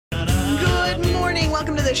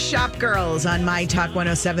welcome to the Shop Girls on My Talk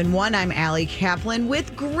 1071. I'm Allie Kaplan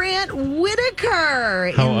with Grant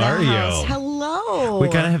Whitaker. How are you? Hello. We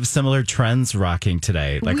kind of have similar trends rocking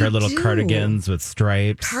today, like We our little do. cardigans with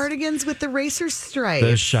stripes. Cardigans with the racer stripes.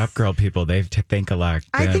 Those Shop Girl people, they think a lot.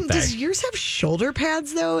 I don't think, they? does yours have shoulder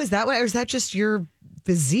pads though? Is that what, or is that just your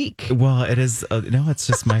physique? Well, it is. No, it's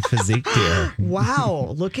just my physique, dear.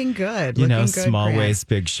 Wow, looking good. You looking know, good, small Grant. waist,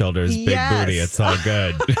 big shoulders, big Yes. booty. It's all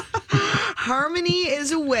good. Harmony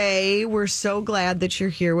is away. We're so glad that you're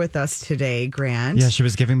here with us today, Grant. Yeah, she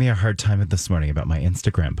was giving me a hard time this morning about my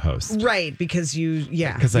Instagram post. Right, because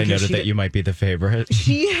Because I noted that you might be the favorite.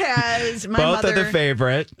 She has Both are the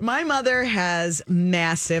favorite. My mother has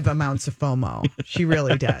massive amounts of FOMO. She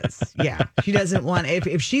really does. Yeah. She doesn't want,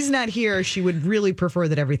 if she's not here, she would really prefer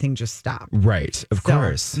that everything just stop. Right, of So,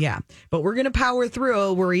 course. Yeah. But we're going to power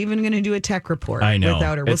through. We're even going to do a tech report I know.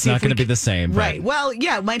 without her. It's not going to be the same. Right. Well,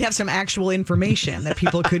 yeah, it might have some actual information that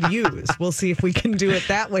people could use. We'll see if we can do it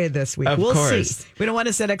that way this week. Of We'll course. see. We don't want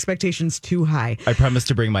to set expectations too high. I promise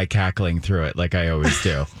to bring my cackling through it like I always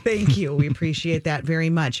do. Thank you. We appreciate that very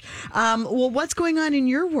much. Well, what's going on in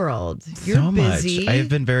your world? You're So busy. much. I have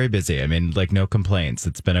been very busy. I mean, like, no complaints.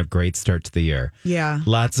 It's been a great start to the year. Yeah.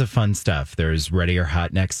 Lots of fun stuff. There's Ready or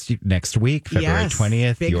Hot next week, February Yes.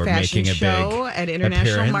 20th. Big You're fashion making a show big at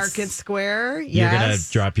International appearance. Market Square. Yes. You're going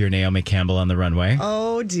to drop your Naomi Campbell on the runway.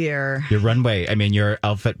 Oh, dear. Your runway, I mean, your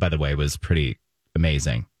outfit, by the way, was pretty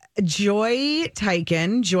amazing. Joy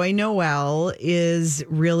Tyken, Joy Noel, is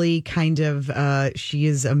really kind of, she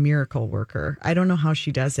is a miracle worker. I don't know how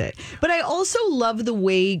she does it. But I also love the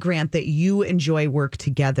way, Grant, that you and Joy work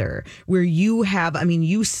together, where you have, I mean,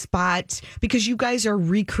 you spot, because you guys are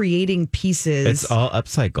recreating pieces. It's all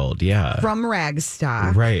upcycled, yeah. From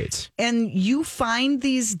Ragstock. Right. And you find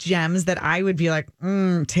these gems that I would be like,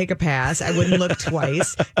 take a pass. I wouldn't look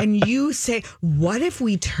twice. And you say, what if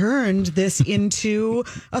we turned this into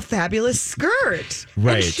a fabulous skirt?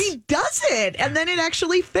 Right. And she does it. And then it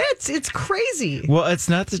actually fits. It's crazy. Well, it's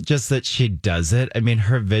not just that she does it. I mean,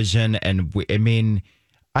 her vision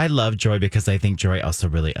I love Joy because I think Joy also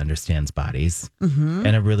really understands bodies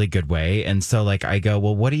in a really good way. And so, like, I go,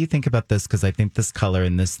 well, what do you think about this? Because I think this color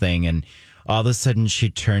and this thing. And all of a sudden, she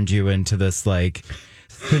turned you into this, like,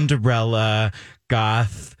 Cinderella,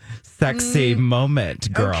 goth, sexy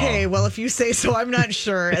moment, girl. Okay, well, if you say so, I'm not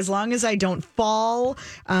sure. As long as I don't fall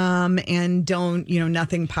and don't,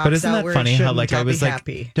 nothing pops out. But isn't that where funny it how, like, I'll I was be like,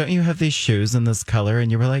 happy. don't you have these shoes in this color?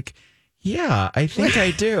 And you were like, yeah, I think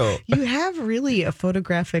I do. You have really a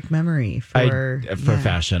photographic memory for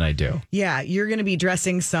fashion. I do. Yeah, you're going to be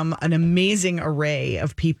dressing an amazing array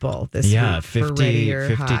of people this week.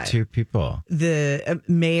 52 people. The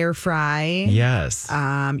Mayor Fry. Yes.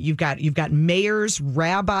 You've got mayors,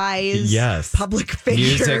 rabbis. Yes. Public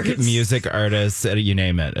figures. Music artists. You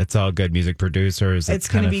name it. It's all good. Music producers. It's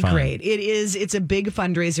going to be fun. great. It's a big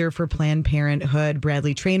fundraiser for Planned Parenthood.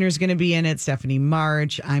 Bradley Trainor's going to be in it. Stephanie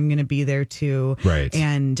March. I'm going to be there too. Right.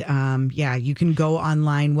 And you can go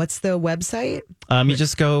online. What's the website? You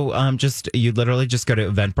just go, you literally just go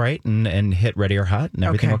to Eventbrite and hit Ready or Hot and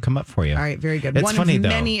everything will come up for you. All right, very good. It's One funny, of though.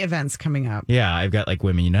 many events coming up. Yeah, I've got like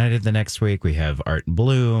Women United the next week. We have Art and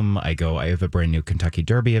Bloom. I have a brand new Kentucky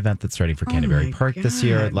Derby event that's starting for Canterbury my Park this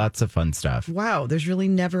year. God. Lots of fun stuff. Wow, there's really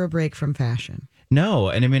never a break from fashion. No,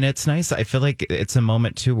 and I mean, it's nice. I feel like it's a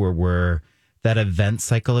moment too where that event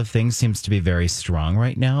cycle of things seems to be very strong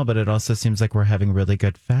right now, but it also seems like we're having really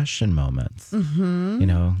good fashion moments.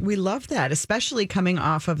 Mm-hmm. We love that, especially coming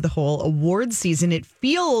off of the whole award season. It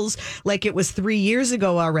feels like it was 3 years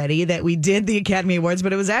ago already that we did the Academy Awards,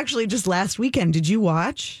 but it was actually just last weekend. Did you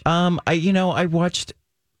watch? I watched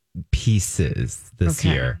pieces this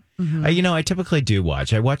year. Mm-hmm. I typically do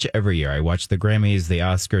watch. I watch every year. I watch the Grammys, the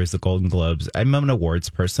Oscars, the Golden Globes. I'm an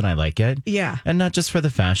awards person. I like it. Yeah. And not just for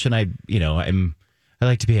the fashion. I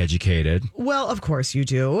like to be educated. Well, of course you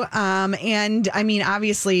do. And I mean,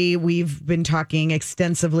 obviously, we've been talking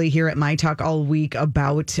extensively here at My Talk all week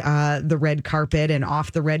about the red carpet and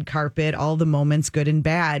off the red carpet, all the moments, good and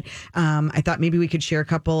bad. I thought maybe we could share a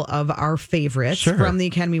couple of our favorites from the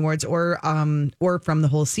Academy Awards or from the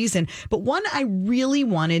whole season. But one I really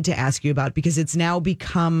wanted to ask you about because it's now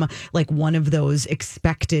become like one of those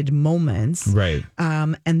expected moments. Right.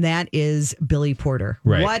 And that is Billy Porter.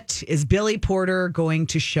 Right. What is Billy Porter going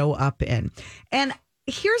to show up in? And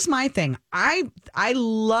here's my thing. I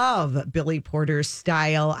love Billy Porter's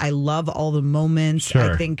style. I love all the moments.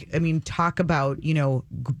 Sure. Talk about,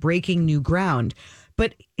 breaking new ground.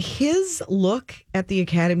 But his look at the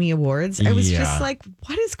Academy Awards, I was Yeah. just like,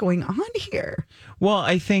 what is going on here? Well,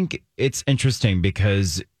 I think it's interesting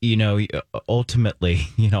because, ultimately,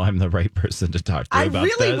 I'm the right person to talk to I about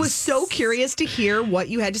really this. was so curious to hear what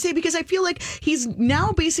you had to say because I feel like he's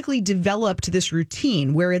now basically developed this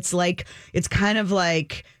routine where it's kind of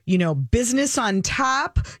like, business on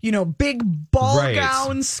top, big ball Right.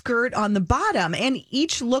 gown skirt on the bottom. And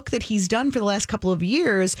each look that he's done for the last couple of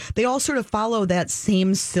years, they all sort of follow that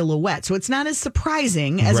same silhouette. So it's not as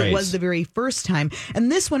surprising as it Right. was the very first time.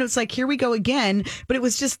 And this one, it's like, here we go again. But it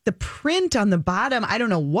was just the print on the bottom. I don't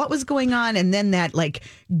know what was going on. And then that like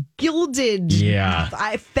gilded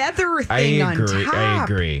feather thing on top. I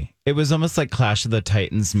agree. It was almost like Clash of the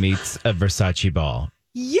Titans meets a Versace ball.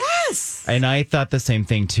 Yes. And I thought the same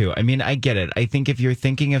thing too. I mean, I get it. I think if you're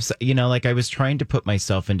thinking of, like I was trying to put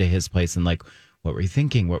myself into his place and like, what were you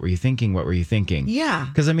thinking? What were you thinking? What were you thinking? Yeah.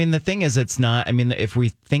 Because I mean, the thing is, it's not, I mean, if we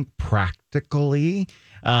think practically,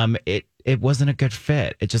 it wasn't a good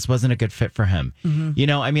fit. It just wasn't a good fit for him.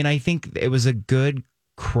 Mm-hmm. I mean, I think it was a good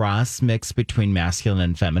cross mix between masculine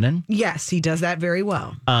and feminine. Yes, he does that very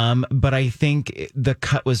well. But I think the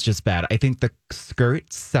cut was just bad. I think the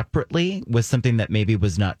skirt separately was something that maybe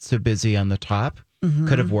was not so busy on the top.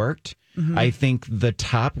 Could have worked. I think the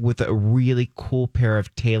top with a really cool pair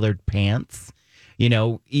of tailored pants,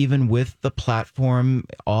 even with the platform,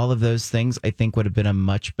 all of those things, I think would have been a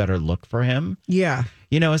much better look for him. Yeah.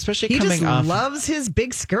 Especially He coming just off. loves his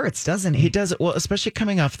big skirts, doesn't he? He does. Well, especially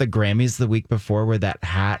coming off the Grammys the week before where that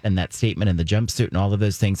hat and that statement and the jumpsuit and all of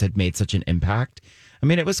those things had made such an impact. I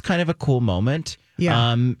mean, it was kind of a cool moment.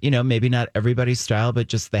 Yeah. Maybe not everybody's style, but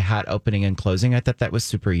just the hat opening and closing. I thought that was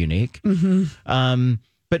super unique.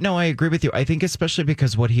 But no, I agree with you. I think especially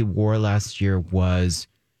because what he wore last year was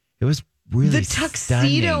really the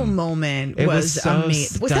tuxedo stunning. moment It was so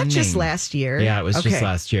amazing. Was that just stunning. last year? Yeah, it was just Okay.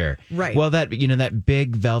 last year. Right. Well, that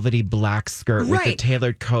big velvety black skirt with the Right.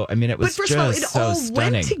 tailored coat. I mean, it was But first just of all, it so all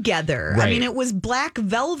stunning. went together. I Right. mean, it was black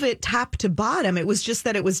velvet top to bottom. It was just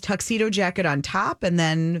that it was tuxedo jacket on top and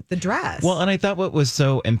then the dress. Well, and I thought what was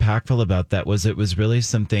so impactful about that was it was really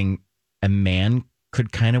something a man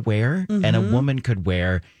could kind of wear and a woman could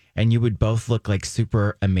wear, and you would both look like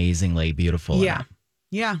super amazingly beautiful. in yeah. it.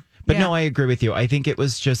 Yeah. But yeah. no, I agree with you. I think it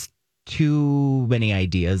was just too many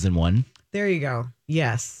ideas in one. There you go.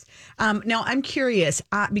 Yes. Now I'm curious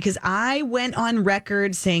because I went on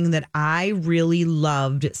record saying that I really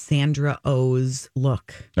loved Sandra Oh's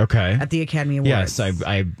look Okay. at the Academy Awards. Yes,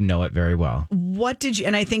 I know it very well. What did you,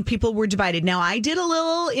 and I think people were divided. Now, I did a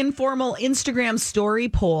little informal Instagram story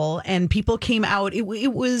poll and people came out. It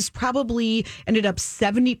was probably ended up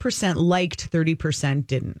 70% liked, 30%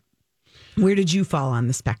 didn't. Where did you fall on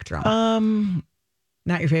the spectrum?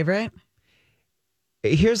 Not your favorite?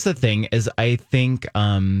 Here's the thing: is I think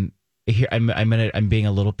here I'm being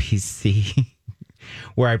a little PC,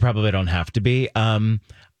 where I probably don't have to be.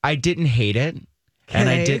 I didn't hate it, and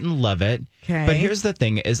I Okay. didn't love it. Okay. But here's the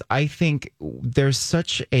thing: is I think there's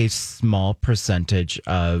such a small percentage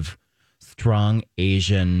of strong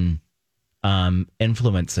Asian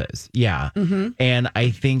influences. Yeah, and I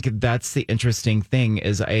think that's the interesting thing.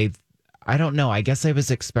 Is I don't know. I guess I was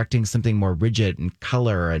expecting something more rigid and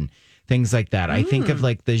color and things like that. I think of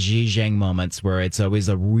like the Xi Zhang moments where it's always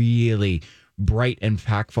a really bright,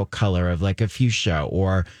 impactful color of like a fuchsia,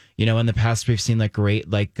 or in the past we've seen like great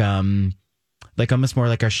like almost more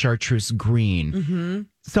like a chartreuse green.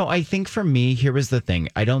 So I think for me, here was the thing.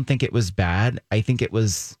 I don't think it was bad. I think it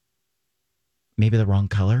was maybe the wrong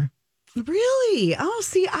color. Really? Oh,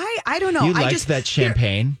 see, I don't know. You I liked just that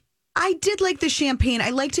champagne? I did like the champagne. I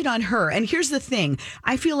liked it on her. And here's the thing.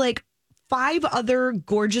 I feel like 5 other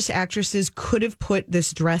gorgeous actresses could have put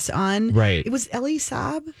this dress on. Right. It was Elie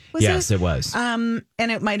Saab, was Yes, it was. And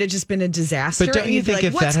it might have just been a disaster. But don't and you you'd be think like,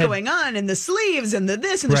 if what's that had- going on? And the sleeves and the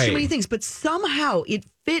this and there's so Right. many things. But somehow it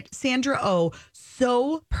fit Sandra Oh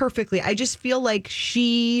so perfectly. I just feel like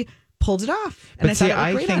she pulled it off. And But see, I thought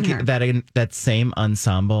it looked great on her. think that that same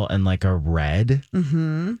ensemble and like a red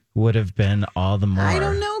would have been all the more. I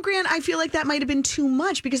don't know, Grant. I feel like that might have been too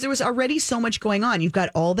much because there was already so much going on. You've got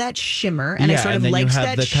all that shimmer, and I sort of and then liked you have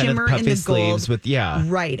that the kind shimmer of in puffy the sleeves gold. with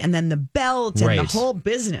Right, and then the belt and the Right. whole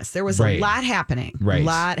business. There was a Right. lot happening. Right. A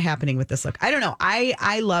lot happening with this look. I don't know.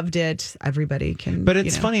 I loved it. Everybody can. But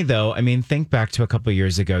it's funny though. I mean, think back to a couple of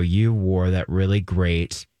years ago. You wore that really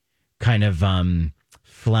great kind of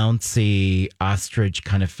flouncy ostrich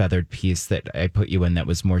kind of feathered piece that I put you in that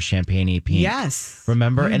was more champagne-y pink. Yes.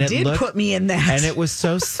 Remember? You And it did looked, put me in that. and it was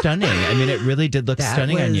so stunning. I mean, it really did look That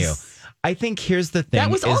stunning on you. was I think here's the thing.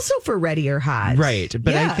 That was also for Ready or Hot. Right.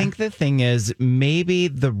 But I think the thing is maybe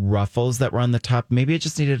the ruffles that were on the top, maybe it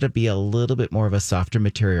just needed to be a little bit more of a softer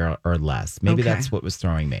material or less. Maybe that's what was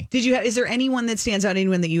throwing me. Is there anyone that stands out,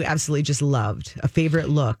 anyone that you absolutely just loved? A favorite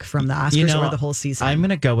look from the Oscars or the whole season? I'm going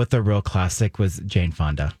to go with the real classic was Jane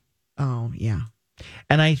Fonda. Oh, yeah.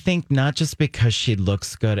 And I think not just because she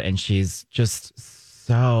looks good and she's just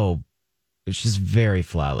she's very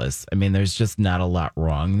flawless. I mean, there's just not a lot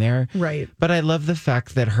wrong there. Right. But I love the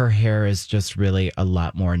fact that her hair is just really a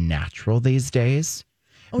lot more natural these days.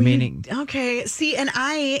 Oh, meaning, okay. See, and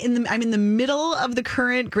I'm in the middle of the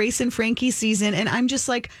current Grace and Frankie season, and I'm just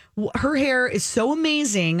like, her hair is so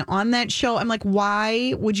amazing on that show. I'm like,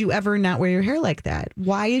 why would you ever not wear your hair like that?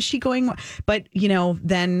 Why is she going? But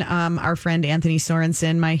then our friend Anthony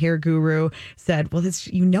Sorensen, my hair guru, said, "Well,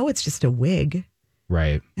 it's just a wig."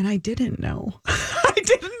 Right. And I didn't know. I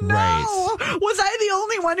didn't know. Right. Was I the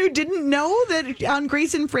only one who didn't know that on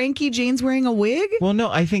Grace and Frankie, Jane's wearing a wig? Well, no,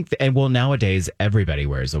 I think, nowadays everybody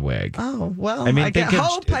wears a wig. Oh, well, I mean, I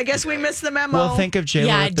guess we missed the memo. Well, think of J-Lo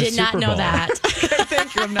at the Super Bowl. I did not know that.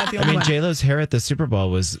 Thank you. I'm not the only one. J-Lo's hair at the Super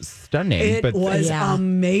Bowl was stunning. It was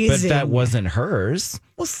amazing. But that wasn't hers.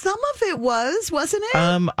 Well, some of it wasn't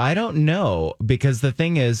it? I don't know, because the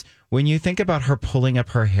thing is, when you think about her pulling up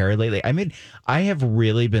her hair lately, I mean, I have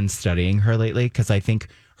really been studying her lately because I think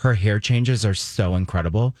her hair changes are so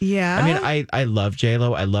incredible. Yeah. I mean, I love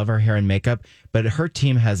J-Lo. I love her hair and makeup, but her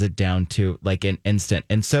team has it down to like an instant.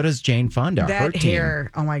 And so does Jane Fonda. That her team.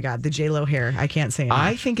 hair. Oh my God. The J-Lo hair. I can't say enough.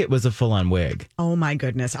 I think it was a full-on wig. Oh my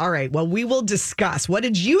goodness. All right. Well, we will discuss. What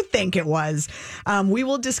did you think it was? We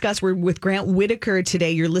will discuss. We're with Grant Whitaker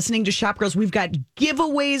today. You're listening to Shop Girls. We've got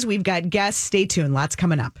giveaways. We've got guests. Stay tuned. Lots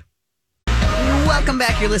coming up. Welcome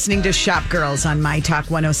back. You're listening to Shop Girls on My Talk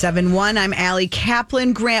 107.1. I'm Allie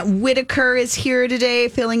Kaplan. Grant Whitaker is here today,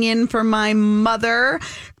 filling in for my mother.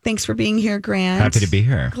 Thanks for being here, Grant. Happy to be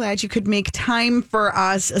here. Glad you could make time for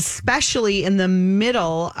us, especially in the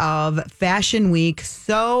middle of Fashion Week.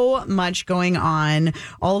 So much going on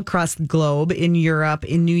all across the globe, in Europe,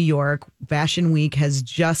 in New York. Fashion Week has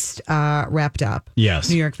just wrapped up. Yes.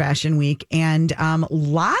 New York Fashion Week. And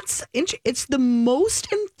it's the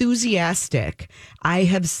most enthusiastic I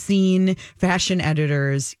have seen fashion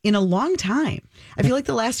editors in a long time. I feel like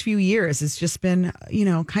the last few years it's just been,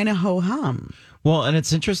 kind of ho-hum. Well, and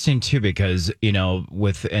it's interesting, too, because,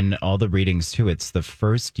 within all the readings, too, it's the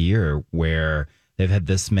first year where they've had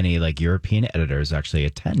this many, European editors actually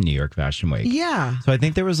attend New York Fashion Week. Yeah. So I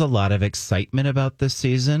think there was a lot of excitement about this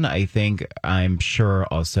season. I'm sure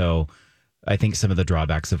also, I think some of the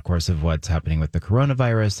drawbacks, of course, of what's happening with the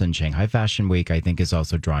coronavirus and Shanghai Fashion Week, I think is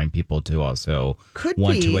also drawing people to also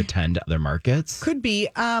want to attend other markets. Could be.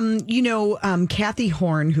 Kathy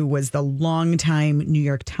Horn, who was the longtime New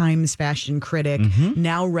York Times fashion critic,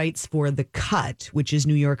 now writes for The Cut, which is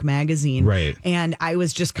New York Magazine. Right. And I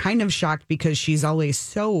was just kind of shocked because she's always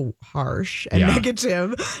so harsh and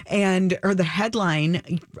negative. And the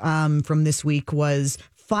headline from this week was,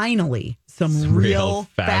 finally, some real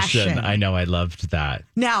fashion. I know. I loved that.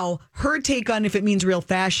 Now, her take on if it means real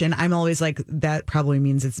fashion, I'm always like, that probably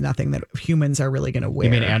means it's nothing that humans are really going to wear.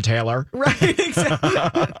 You mean Ann Taylor? Right,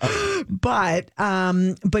 exactly.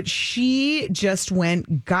 But she just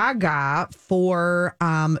went gaga for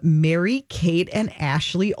Mary Kate and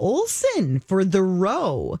Ashley Olsen for The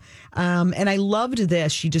Row. And I loved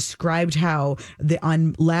this. She described how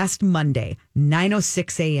on last Monday,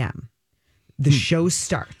 9:06 a.m., the show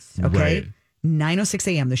starts, okay? Right.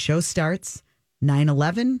 9:06 a.m. The show starts.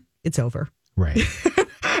 9:11, it's over. Right.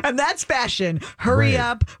 And that's fashion. Hurry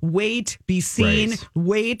up, wait, be seen,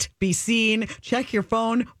 wait, be seen, check your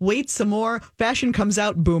phone, wait some more. Fashion comes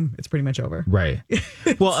out, boom, it's pretty much over. Right.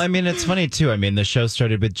 Well, I mean, it's funny too. I mean, the show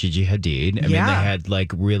started with Gigi Hadid. I mean, they had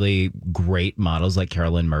really great models like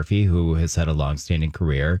Carolyn Murphy, who has had a long-standing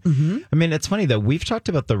career. Mm-hmm. I mean, it's funny though. We've talked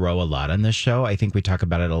about The Row a lot on this show. I think we talk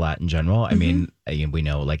about it a lot in general. I mean, we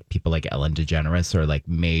know people like Ellen DeGeneres are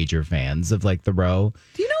major fans of The Row.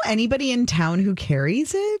 Do you know anybody in town who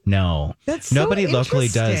carries it? No. That's nobody so locally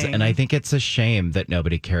does. And I think it's a shame that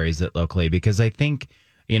nobody carries it locally, because I think,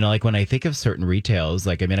 when I think of certain retails,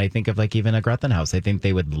 I think of even a Gretchen House, I think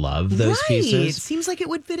they would love those pieces. It seems like it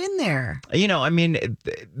would fit in there. I mean,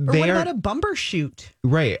 or what about a bumper shoot?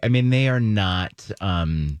 Right. I mean, they are not,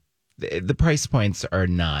 the price points are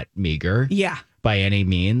not meager. Yeah. By any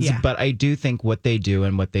means. Yeah. But I do think what they do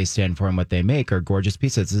and what they stand for and what they make are gorgeous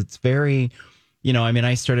pieces. It's very,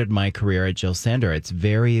 I started my career at Jill Sander. It's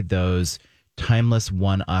very those timeless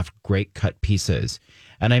one-off great cut pieces.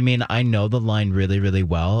 And I know the line really, really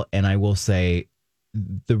well. And I will say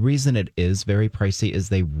the reason it is very pricey is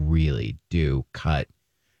they really do cut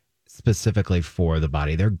specifically for the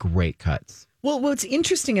body. They're great cuts. Well, what's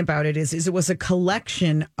interesting about it is it was a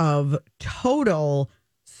collection of total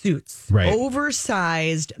suits, Right.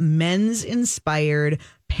 oversized men's inspired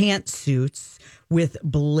pantsuits with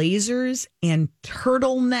blazers and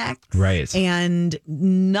turtlenecks, Right. and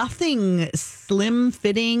nothing slim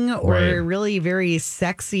fitting or Right. really very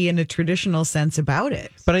sexy in a traditional sense about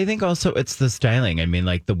it. But I think also it's the styling. I mean,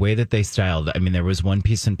 like the way that they styled. I mean, there was one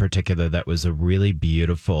piece in particular that was a really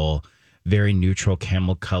beautiful, very neutral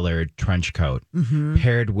camel colored trench coat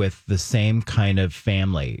paired with the same kind of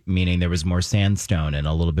family, meaning there was more sandstone and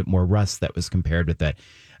a little bit more rust that was compared with it.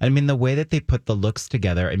 I mean, the way that they put the looks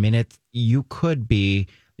together, I mean, you could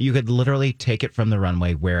literally take it from the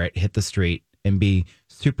runway, wear it, hit the street, and be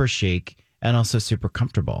super chic and also super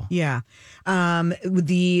comfortable. Yeah.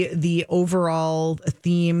 The overall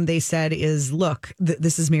theme, they said, is look,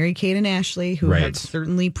 this is Mary-Kate and Ashley, who have Right.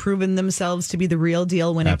 certainly proven themselves to be the real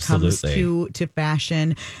deal when Absolutely. it comes to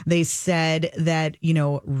fashion. They said that,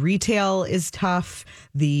 retail is tough.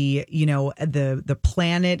 The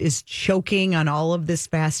planet is choking on all of this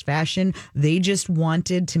fast fashion. They just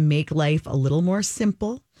wanted to make life a little more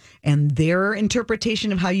simple. And their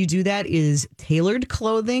interpretation of how you do that is tailored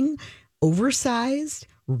clothing, oversized,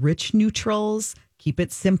 rich neutrals, keep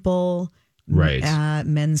it simple, Right.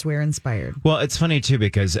 Menswear inspired. Well, it's funny too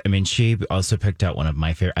because I mean, she also picked out one of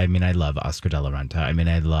my favorite. I mean, I love Oscar de la Renta. I mean,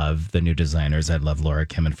 I love the new designers. I love Laura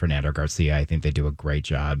Kim and Fernando Garcia. I think they do a great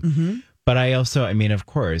job. But I also, I mean, of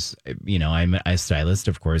course, I'm a stylist.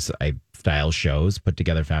 Of course, I style shows, put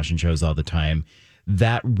together fashion shows all the time.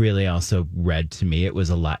 That really also read to me. It was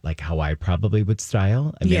a lot like how I probably would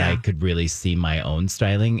style. I mean, Yeah. I could really see my own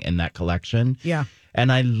styling in that collection. Yeah. And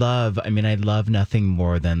I love nothing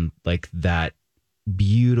more than like that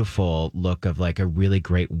beautiful look of like a really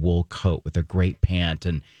great wool coat with a great pant,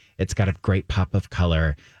 and it's got a great pop of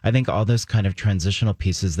color. I think all those kind of transitional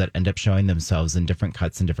pieces that end up showing themselves in different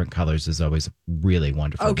cuts and different colors is always really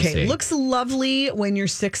wonderful to see. Okay, looks lovely when you're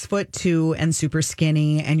 6'2" and super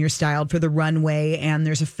skinny and you're styled for the runway and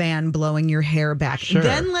there's a fan blowing your hair back. Sure.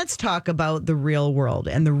 Then let's talk about the real world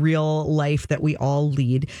and the real life that we all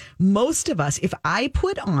lead. Most of us, if I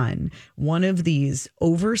put on one of these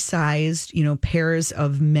oversized, pairs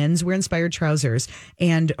of menswear inspired trousers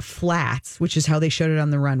and flats, which is how they showed it on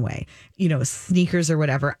the runway, sneakers or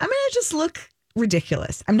whatever, I'm going to just look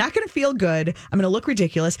ridiculous. I'm not going to feel good. I'm going to look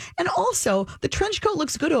ridiculous. And also, the trench coat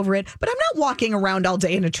looks good over it, but I'm not walking around all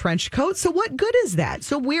day in a trench coat. So what good is that?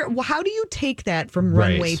 So how do you take that from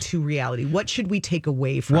runway to reality? What should we take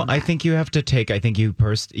away from Well, that? I think you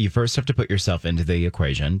first have to put yourself into the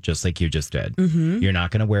equation, just like you just did. You're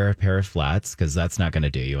not going to wear a pair of flats because that's not going to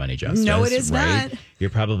do you any justice. No, it is right? not. You're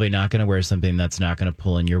probably not going to wear something that's not going to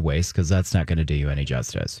pull in your waist because that's not going to do you any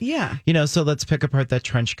justice. Yeah. So let's pick apart that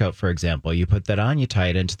trench coat, for example. You put that on, you tie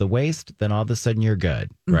it into the waist, then all of a sudden you're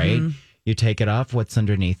good, right? You take it off, what's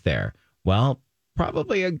underneath there? Well,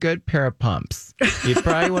 probably a good pair of pumps. You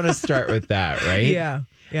probably want to start with that, right? Yeah.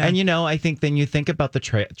 And, I think then you think about the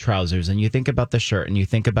trousers and you think about the shirt and you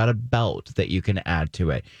think about a belt that you can add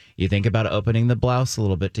to it. You think about opening the blouse a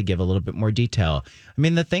little bit to give a little bit more detail. I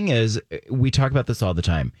mean, the thing is, we talk about this all the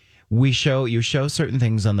time. You show certain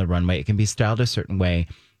things on the runway. It can be styled a certain way.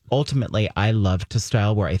 Ultimately, I love to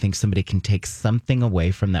style where I think somebody can take something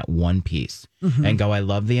away from that one piece and go, I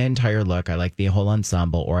love the entire look. I like the whole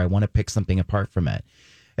ensemble, or I want to pick something apart from it.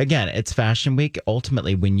 Again, it's Fashion Week.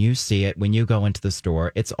 Ultimately, when you see it, when you go into the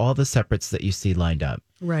store, it's all the separates that you see lined up.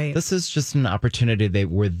 Right. This is just an opportunity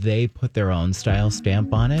where they put their own style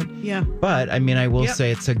stamp on it. Yeah. But I mean, I will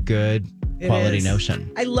say it's a good quality is.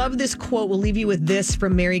 notion. I love this quote. We'll leave you with this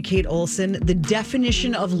from Mary-Kate Olsen. The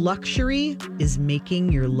definition of luxury is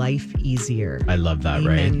making your life easier. I love that,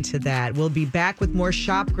 Amen right? to that. We'll be back with more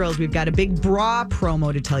Shop Girls. We've got a big bra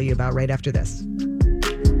promo to tell you about right after this.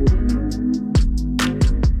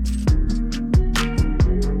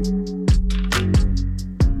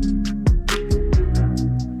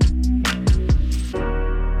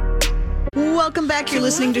 Welcome back. You're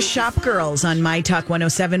listening to Shop Girls on My Talk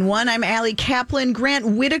 1071. I'm Allie Kaplan. Grant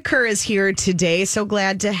Whitaker is here today. So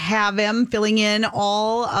glad to have him filling in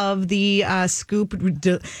all of the scoop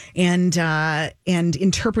and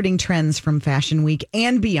interpreting trends from Fashion Week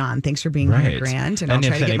and beyond. Thanks for being here, Grant. And I'll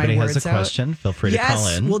try if to get my anybody words has a out. question, feel free to call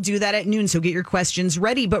in. We'll do that at noon. So get your questions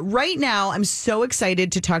ready. But right now, I'm so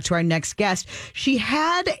excited to talk to our next guest. She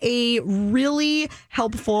had a really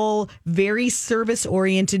helpful, very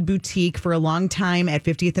service-oriented boutique for a long long time at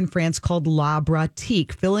 50th and France called La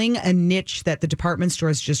Bratique, filling a niche that the department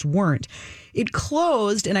stores just weren't. It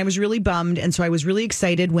closed and I was really bummed. And so I was really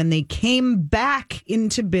excited when they came back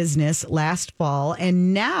into business last fall.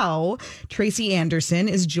 And now Tracy Anderson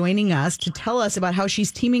is joining us to tell us about how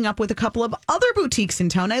she's teaming up with a couple of other boutiques in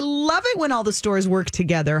town. I love it when all the stores work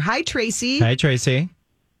together. Hi, Tracy. Hi, Tracy.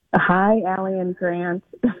 Hi, Allie and Grant.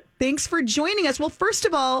 Thanks for joining us. Well, first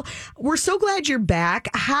of all, we're so glad you're back.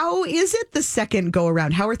 How is it the second go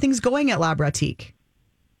around? How are things going at La Bratique?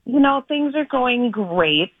 Things are going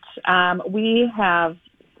great. We have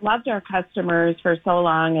loved our customers for so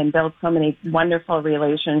long and built so many wonderful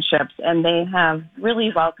relationships, and they have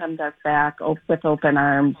really welcomed us back with open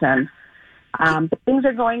arms. And things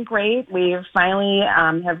are going great. We finally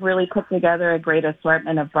have really put together a great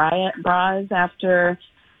assortment of bras after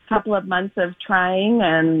a couple of months of trying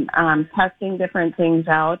and testing different things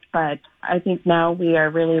out. But I think now we are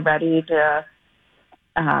really ready to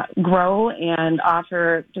grow and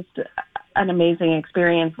offer just an amazing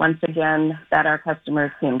experience once again that our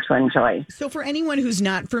customers seem to enjoy. So for anyone who's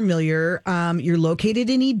not familiar, you're located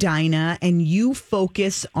in Edina and you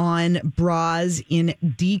focus on bras in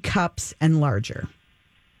D cups and larger.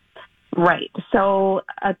 Right. So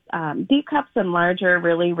D cups and larger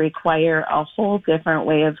really require a whole different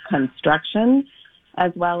way of construction,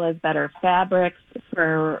 as well as better fabrics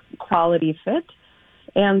for quality fit.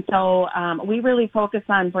 And so we really focus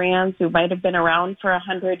on brands who might have been around for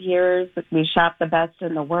 100 years. We shop the best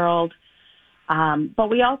in the world. But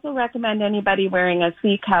we also recommend anybody wearing a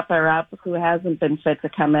C cup or up who hasn't been fit to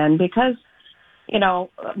come in because,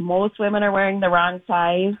 most women are wearing the wrong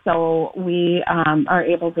size. So we are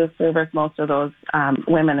able to service most of those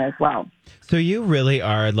women as well. So you really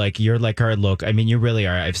are you're like our local. I mean, you really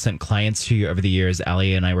are. I've sent clients to you over the years.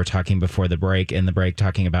 Allie and I were talking before the break,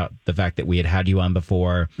 talking about the fact that we had you on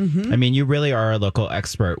before. Mm-hmm. I mean, you really are a local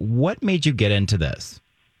expert. What made you get into this?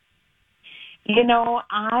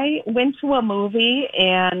 I went to a movie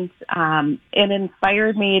and it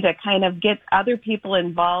inspired me to kind of get other people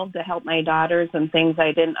involved to help my daughters and things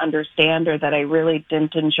I didn't understand or that I really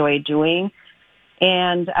didn't enjoy doing.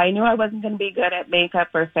 And I knew I wasn't going to be good at makeup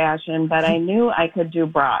or fashion, but I knew I could do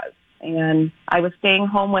bras. And I was staying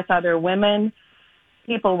home with other women.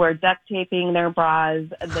 People were duct taping their bras.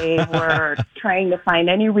 They were trying to find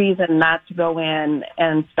any reason not to go in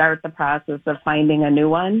and start the process of finding a new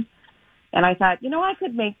one. And I thought, I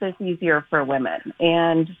could make this easier for women.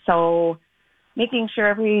 And so making sure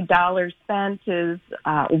every dollar spent is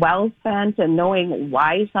well spent and knowing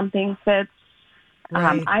why something fits.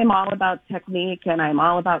 Right. I'm all about technique and I'm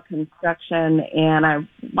all about construction, and I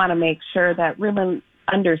want to make sure that women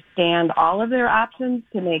understand all of their options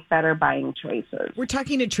to make better buying choices. We're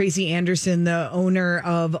talking to Tracy Anderson, the owner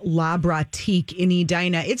of La Bratique in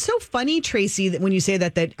Edina. It's so funny, Tracy, that when you say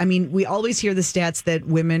that we always hear the stats that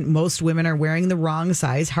most women are wearing the wrong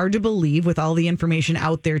size. Hard to believe with all the information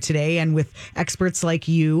out there today and with experts like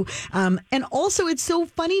you. And also it's so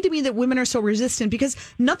funny to me that women are so resistant because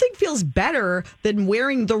nothing feels better than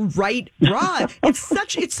wearing the right bra.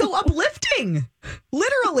 It's so uplifting,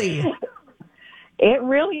 literally. It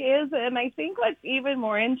really is. And I think what's even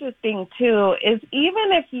more interesting, too, is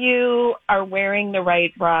even if you are wearing the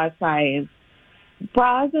right bra size,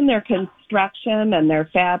 bras and their construction and their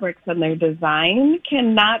fabrics and their design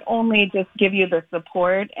can not only just give you the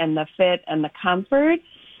support and the fit and the comfort,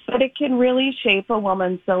 but it can really shape a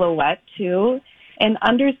woman's silhouette, too. And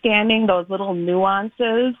understanding those little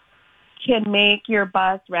nuances can make your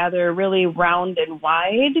bust rather really round and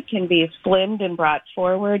wide, can be slimmed and brought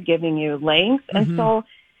forward, giving you length. Mm-hmm. And so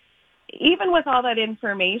even with all that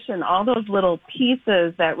information, all those little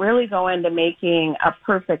pieces that really go into making a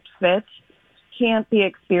perfect fit can't be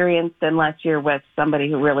experienced unless you're with somebody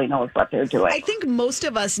who really knows what they're doing. I think most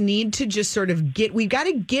of us need to just sort of we've got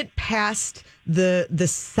to get past the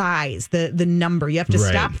size, the number. You have to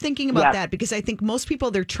stop thinking about that because I think most people,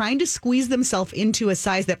 they're trying to squeeze themselves into a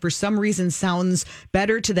size that for some reason sounds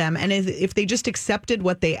better to them. And if they just accepted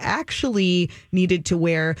what they actually needed to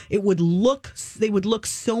wear, they would look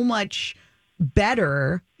so much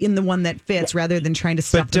better in the one that fits rather than trying to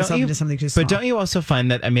stuff themselves into something too small. But don't you also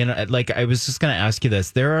find that, I was just going to ask you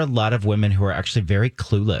this, there are a lot of women who are actually very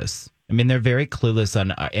clueless. They're very clueless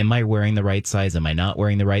on, am I wearing the right size? Am I not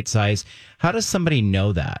wearing the right size? How does somebody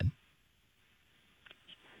know that?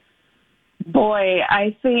 Boy,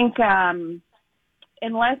 I think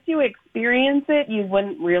unless you experience it, you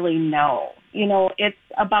wouldn't really know. It's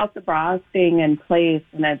about the bra staying in place,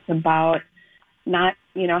 and it's about not,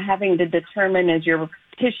 having to determine is your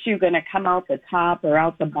tissue going to come out the top or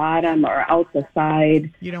out the bottom or out the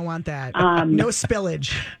side. You don't want that. No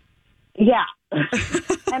spillage. Yeah.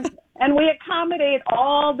 and we accommodate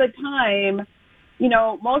all the time. You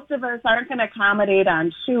know, most of us aren't going to accommodate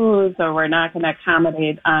on shoes, or we're not going to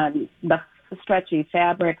accommodate on the stretchy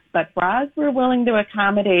fabrics, but bras we're willing to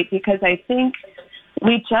accommodate because I think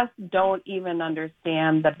we just don't even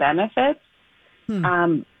understand the benefits.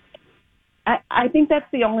 I think that's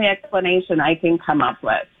the only explanation I can come up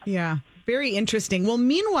with. Yeah. Very interesting. Well,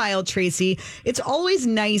 meanwhile, Tracy, it's always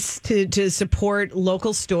nice to support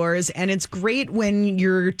local stores, and it's great when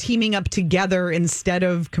you're teaming up together instead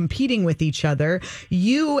of competing with each other.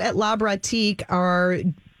 You at La Boutique are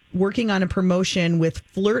working on a promotion with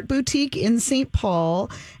Flirt Boutique in St.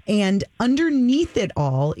 Paul and Underneath It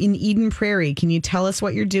All in Eden Prairie. Can you tell us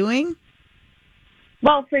what you're doing?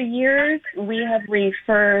 Well, for years, we have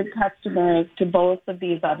referred customers to both of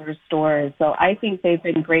these other stores. So I think they've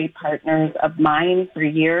been great partners of mine for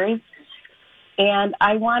years. And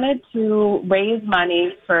I wanted to raise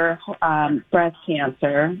money for breast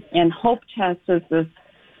cancer. And Hope Chest is this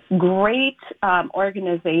great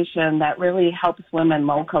organization that really helps women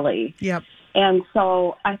locally. Yep. And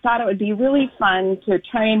so I thought it would be really fun to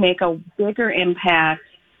try and make a bigger impact.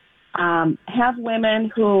 Have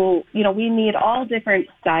women who, you know, we need all different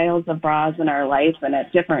styles of bras in our life and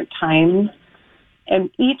at different times. And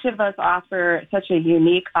each of us offer such a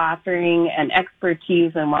unique offering and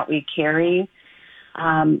expertise in what we carry.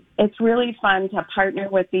 It's really fun to partner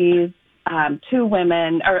with these two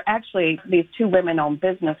women, or actually these two women-owned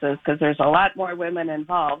businesses, because there's a lot more women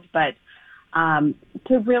involved, but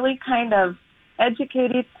to really kind of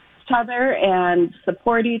educate each other and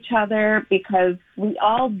support each other, because we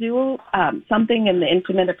all do something in the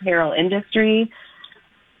intimate apparel industry,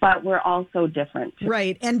 but we're also different.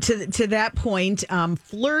 Right. And to that point,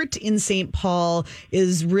 Flirt in St. Paul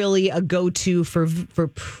is really a go-to for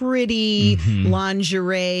pretty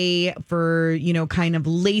lingerie, for, you know, kind of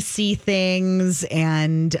lacy things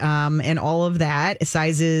and all of that.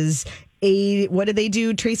 Sizes A, what do they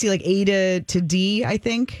do, Tracy? Like A to D, I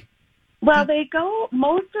think? Well,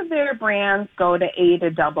 most of their brands go to A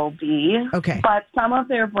to double D. Okay. But some of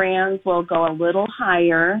their brands will go a little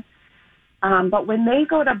higher. But when they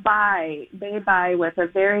go to buy, they buy with a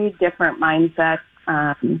very different mindset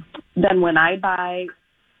than when I buy.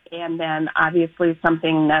 And then obviously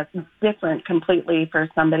something that's different completely for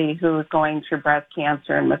somebody who's going through breast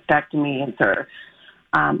cancer and mastectomies, or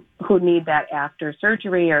who need that after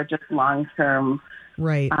surgery, or just long-term.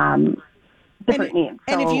 Right. Different needs.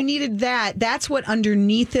 And if you needed that, that's what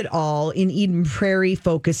Underneath It All in Eden Prairie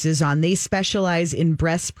focuses on. They specialize in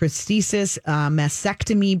breast prosthesis,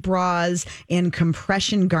 mastectomy bras, and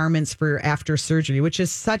compression garments for after surgery, which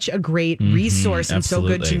is such a great resource, and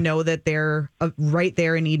absolutely. so good to know that they're right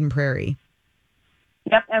there in Eden Prairie.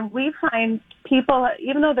 Yep, and we find people,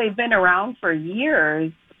 even though they've been around for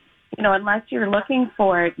years, you know, unless you're looking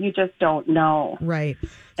for it, you just don't know. Right.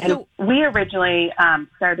 And we originally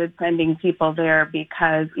started sending people there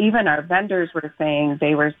because even our vendors were saying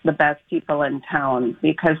they were the best people in town,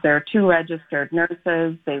 because they're 2 registered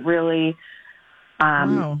nurses. They really,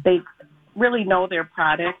 they really know their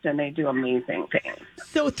product, and they do amazing things.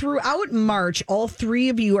 So throughout March, all 3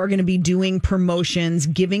 of you are going to be doing promotions,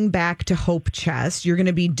 giving back to Hope Chest. You're going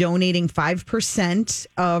to be donating 5%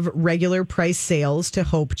 of regular price sales to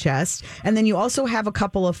Hope Chest. And then you also have a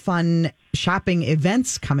couple of fun shopping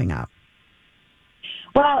events coming up.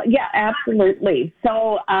 Well, yeah, absolutely.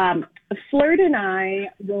 So Flirt and I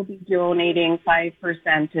will be donating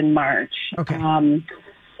 5% in March. Okay.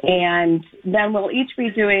 And then we'll each be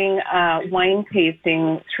doing wine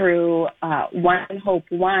tasting through One Hope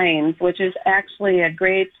Wines, which is actually a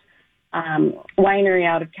great winery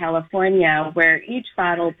out of California, where each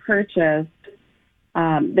bottle purchased,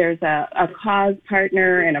 there's a cause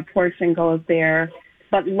partner and a portion goes there.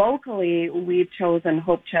 But locally, we've chosen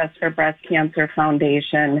Hope Chest for Breast Cancer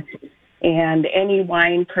Foundation. And any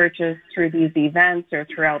wine purchased through these events or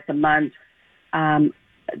throughout the month,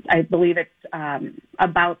 I believe it's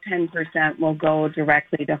about 10% will go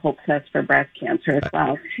directly to Hope Chest for breast cancer as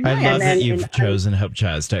well. I love that you've chosen Hope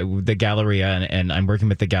Chest. The Galleria, and I'm working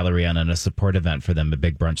with the Galleria on a support event for them, a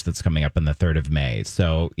big brunch that's coming up on the 3rd of May.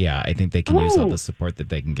 So, yeah, I think they can use all the support that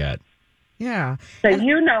they can get. Yeah. So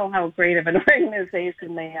you know how great of an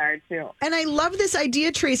organization they are, too. And I love this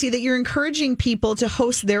idea, Tracy, that you're encouraging people to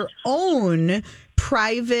host their own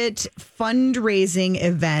private fundraising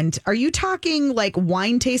event. Are you talking like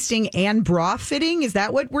wine tasting and bra fitting? Is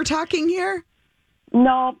that what we're talking here?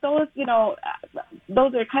 No, those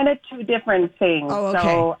are kind of 2 different things. Oh, okay.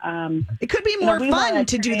 So, it could be more fun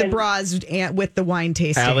to do the bras with the wine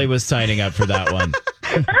tasting. Allie was signing up for that one.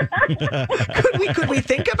 Could we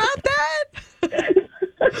think about that?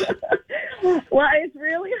 Well, it's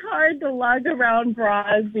really hard to lug around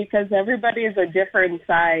bras because everybody is a different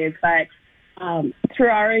size. But through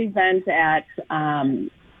our event at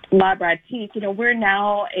La Bratique, we're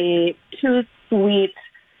now a two-suite,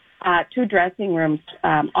 two dressing rooms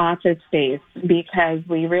office space because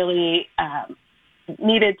we really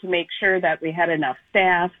needed to make sure that we had enough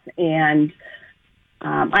staff. And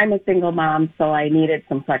I'm a single mom, so I needed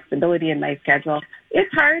some flexibility in my schedule.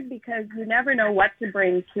 It's hard because you never know what to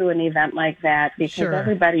bring to an event like that because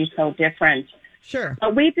everybody's so different. Sure.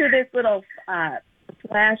 But we do this little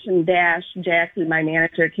flash and dash Jackie, my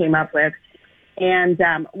manager, came up with, and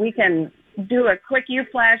we can do a quick, you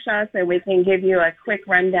flash us, and we can give you a quick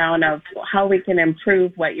rundown of how we can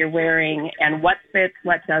improve what you're wearing and what fits,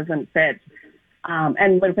 what doesn't fit.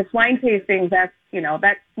 And with the wine tasting, that's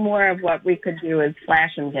more of what we could do is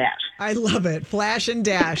flash and dash. I love it. Flash and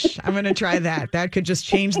dash. I'm going to try that. That could just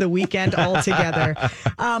change the weekend altogether.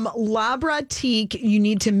 La Bratique, you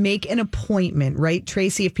need to make an appointment, right,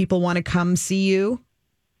 Tracy, if people want to come see you?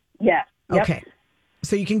 Yeah. Yep. Okay.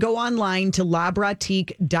 So you can go online to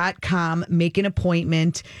labratique.com, make an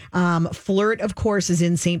appointment. Flirt, of course, is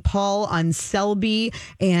in St. Paul on Selby,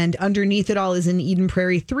 and underneath it all is in Eden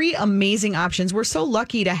Prairie. 3 amazing options. We're so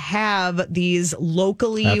lucky to have these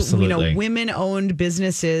locally, women-owned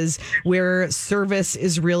businesses where service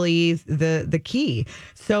is really the key.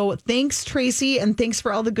 So thanks, Tracy, and thanks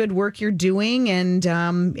for all the good work you're doing and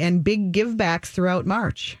big givebacks throughout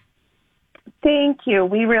March. Thank you.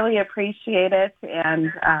 We really appreciate it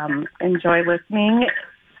and enjoy listening.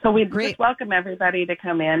 So we just welcome everybody to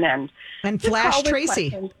come in and flash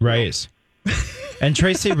Tracy. Right. And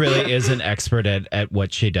Tracy really is an expert at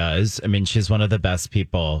what she does. I mean, she's one of the best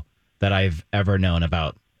people that I've ever known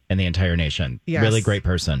about in the entire nation. Yes. Really great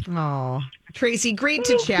person. Oh, Tracy, great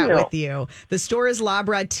to chat with you. The store is La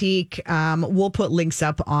Bratique. We'll put links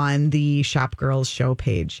up on the Shop Girls show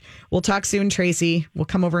page. We'll talk soon, Tracy. We'll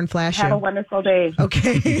come over and flash you. Have a wonderful day.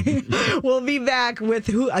 Okay. We'll be back with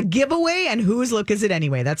a giveaway and whose look is it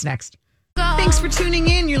anyway? That's next. Thanks for tuning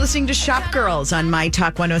in. You're listening to Shop Girls on My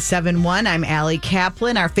Talk 107.1. I'm Allie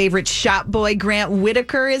Kaplan. Our favorite shop boy, Grant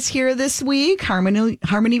Whitaker, is here this week.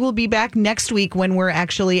 Harmony will be back next week when we're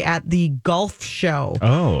actually at the golf show.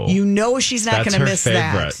 Oh. You know she's not going to miss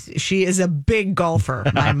favorite. that. She is a big golfer,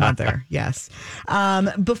 my mother. Yes.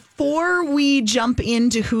 Before we jump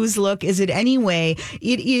into whose look is it anyway,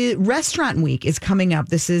 Restaurant Week is coming up.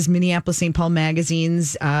 This is Minneapolis St. Paul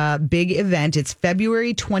Magazine's big event. It's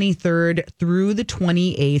February 23rd through the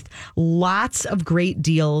 28th. Lots of great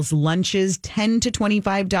deals. Lunches $10 to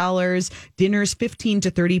 $25, dinners $15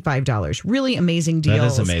 to $35. Really amazing deals. That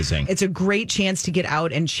is amazing. It's a great chance to get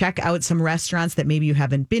out and check out some restaurants that maybe you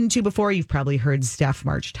haven't been to before. You've probably heard Steph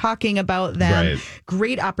March talking about them. Right.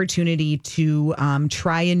 Great opportunity to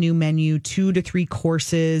try a new menu, 2 to 3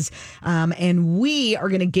 courses. And we are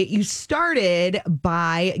going to get you started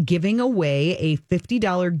by giving away a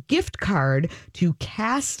 $50 gift card to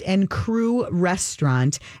Cast and Crew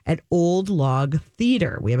Restaurant at Old Log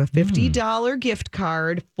Theater. We have a $50 gift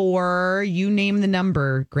card for, you name the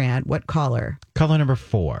number, Grant. What caller? Caller number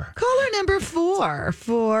 4. Caller number 4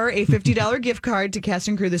 for a $50 gift card to Cast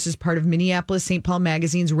and Crew. This is part of Minneapolis St. Paul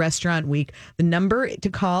Magazine's Restaurant Week. The number to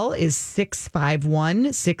call is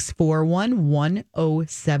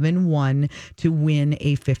 651-641-1071 to win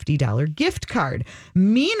a $50 gift card.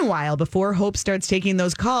 Meanwhile, before Hope starts taking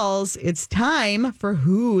those calls, it's time for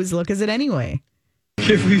Whose Look Is It Anyway?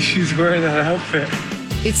 Can't believe she's wearing that outfit.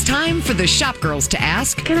 It's time for the Shop Girls to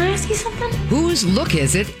ask, Can I ask you something? whose look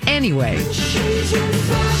is it anyway?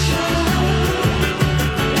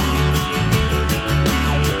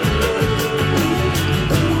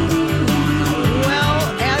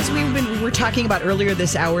 We were talking about earlier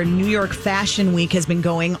this hour, New York Fashion Week has been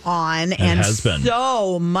going on and has been.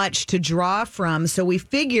 so much to draw from. So we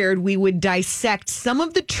figured we would dissect some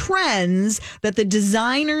of the trends that the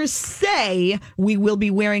designers say we will be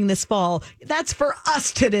wearing this fall. That's for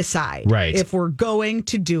us to decide if we're going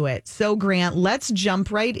to do it. So Grant, let's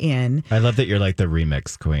jump right in. I love that you're like the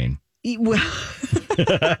remix queen.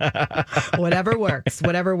 Whatever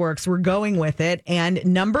works. We're going with it. And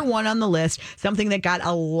number 1 on the list, something that got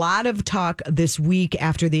a lot of talk this week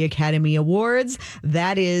after the Academy Awards,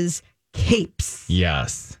 that is capes.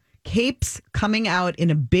 Yes. Capes coming out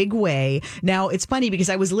in a big way. Now, it's funny because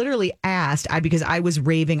I was literally asked, because I was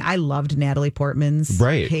raving. I loved Natalie Portman's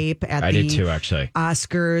cape at I the did too, actually.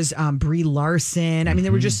 Oscars, Brie Larson. I mean,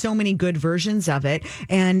 there were just so many good versions of it.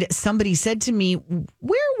 And somebody said to me,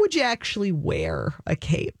 where would you actually wear a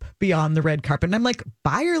cape beyond the red carpet? And I'm like,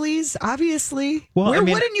 Byerly's, obviously. Well, Where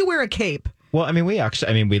wouldn't you wear a cape? Well, I mean,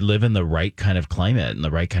 we live in the right kind of climate and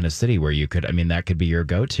the right kind of city where you could, that could be your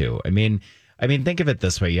go-to. I mean, think of it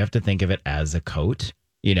this way. You have to think of it as a coat,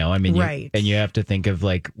 Right. And you have to think of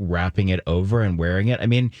like wrapping it over and wearing it. I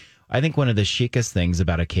mean, I think one of the chicest things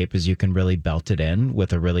about a cape is you can really belt it in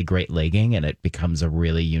with a really great legging and it becomes a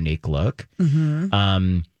really unique look.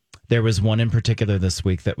 There was one in particular this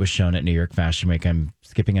week that was shown at New York Fashion Week. I'm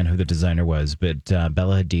skipping on who the designer was, but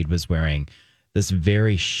Bella Hadid was wearing this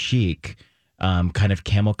very chic kind of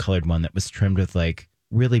camel colored one that was trimmed with like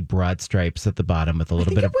really broad stripes at the bottom with a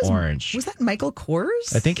little bit of orange. Was that Michael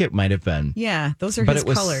Kors? I think it might have been. Yeah, those are but his it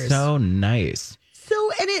was colors. so nice. So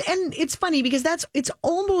and it's funny because it's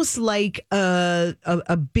almost like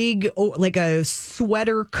a big like a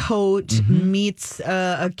sweater coat meets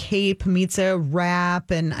a cape meets a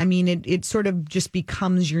wrap, and I mean it sort of just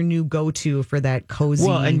becomes your new go-to for that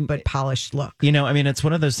cozy but polished look. It's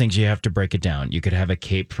one of those things you have to break it down. You could have a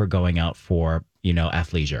cape for going out for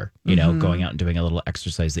athleisure, going out and doing a little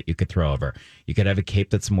exercise that you could throw over. You could have a cape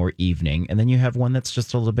that's more evening, and then you have one that's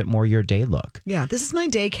just a little bit more your day look. Yeah, this is my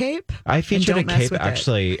day cape. I featured a cape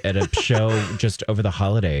actually at a show just over the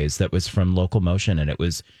holidays that was from Local Motion, and it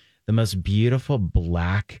was the most beautiful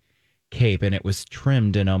black cape, and it was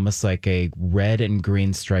trimmed in almost like a red and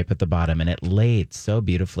green stripe at the bottom, and it laid so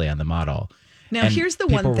beautifully on the model. Now, here's the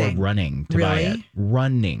one thing. People were running to buy it.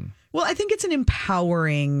 Running. Well, I think it's an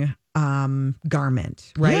empowering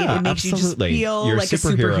garment, right? Yeah, it makes absolutely. you just feel You're like a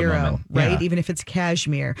superhero, moment. right? Yeah. Even if it's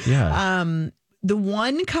cashmere. Yeah. The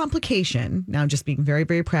one complication, now just being very,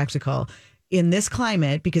 very practical, in this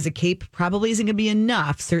climate, because a cape probably isn't going to be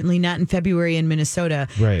enough, certainly not in February in Minnesota,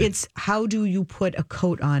 right. It's how do you put a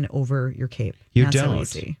coat on over your cape? You not don't.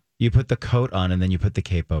 So easy. You put the coat on and then you put the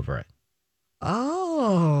cape over it.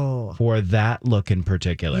 Oh. For that look in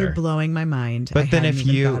particular. You're blowing my mind. But then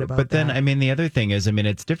the the other thing is,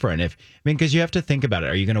 it's different. Because you have to think about it.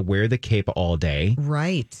 Are you going to wear the cape all day?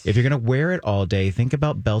 Right. If you're going to wear it all day, think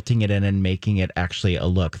about belting it in and making it actually a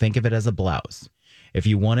look. Think of it as a blouse. If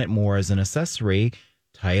you want it more as an accessory,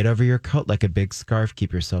 tie it over your coat like a big scarf.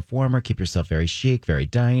 Keep yourself warmer. Keep yourself very chic, very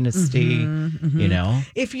dynasty,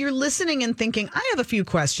 If you're listening and thinking, I have a few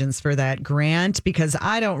questions for that, Grant, because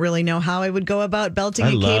I don't really know how I would go about belting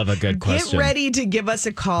a cape. I love a good question. Get ready to give us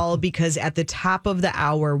a call because at the top of the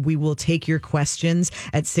hour, we will take your questions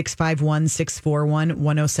at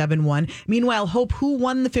 651-641-1071. Meanwhile, Hope, who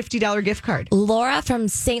won the $50 gift card? Laura from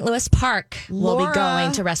St. Louis Park will be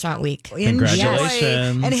going to Restaurant Week.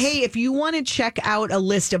 Congratulations. Enjoy. And hey, if you want to check out a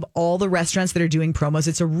list of all the restaurants that are doing promos,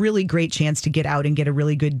 it's a really great chance to get out and get a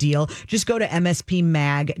really good deal. Just go to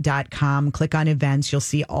mspmag.com, click on events. You'll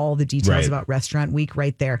see all the details about Restaurant Week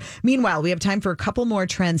right there. Meanwhile, we have time for a couple more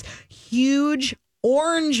trends. Huge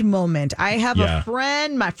orange moment. I have a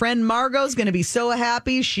friend, my friend Margot's going to be so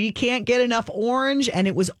happy. She can't get enough orange, and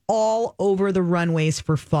it was all over the runways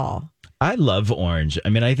for fall. I love orange.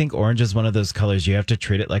 I think orange is one of those colors you have to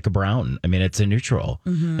treat it like a brown. It's a neutral.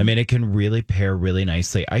 It can really pair really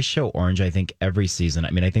nicely. I show orange, I think, every season.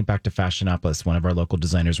 I think back to Fashionopolis, one of our local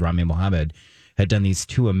designers, Rami Mohammed, had done these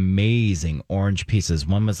two amazing orange pieces.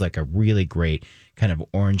 One was like a really great kind of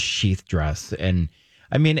orange sheath dress. And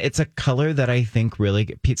it's a color that I think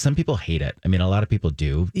really, some people hate it. A lot of people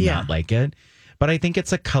do not like it. But I think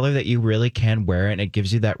it's a color that you really can wear, and it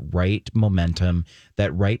gives you that right momentum,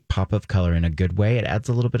 that right pop of color in a good way. It adds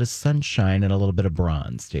a little bit of sunshine and a little bit of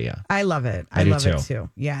bronze to you. I love it. I love do it too.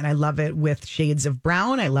 Yeah, and I love it with shades of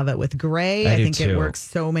brown. I love it with gray. I think it works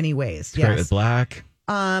so many ways. Great with black.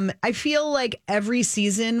 I feel like every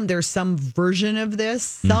season there's some version of this,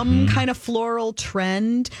 some kind of floral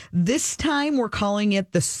trend. This time we're calling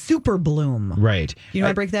it the Super Bloom. Right. You know,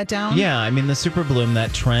 I break that down? Yeah. The Super Bloom,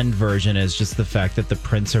 that trend version is just the fact that the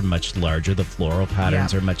prints are much larger. The floral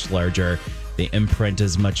patterns are much larger. The imprint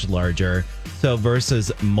is much larger. So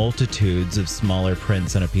versus multitudes of smaller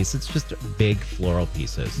prints in a piece, it's just big floral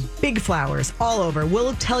pieces. Big flowers all over.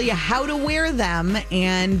 We'll tell you how to wear them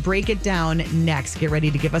and break it down next. Get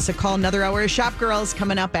ready to give us a call. Another hour of Shop Girls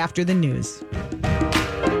coming up after the news.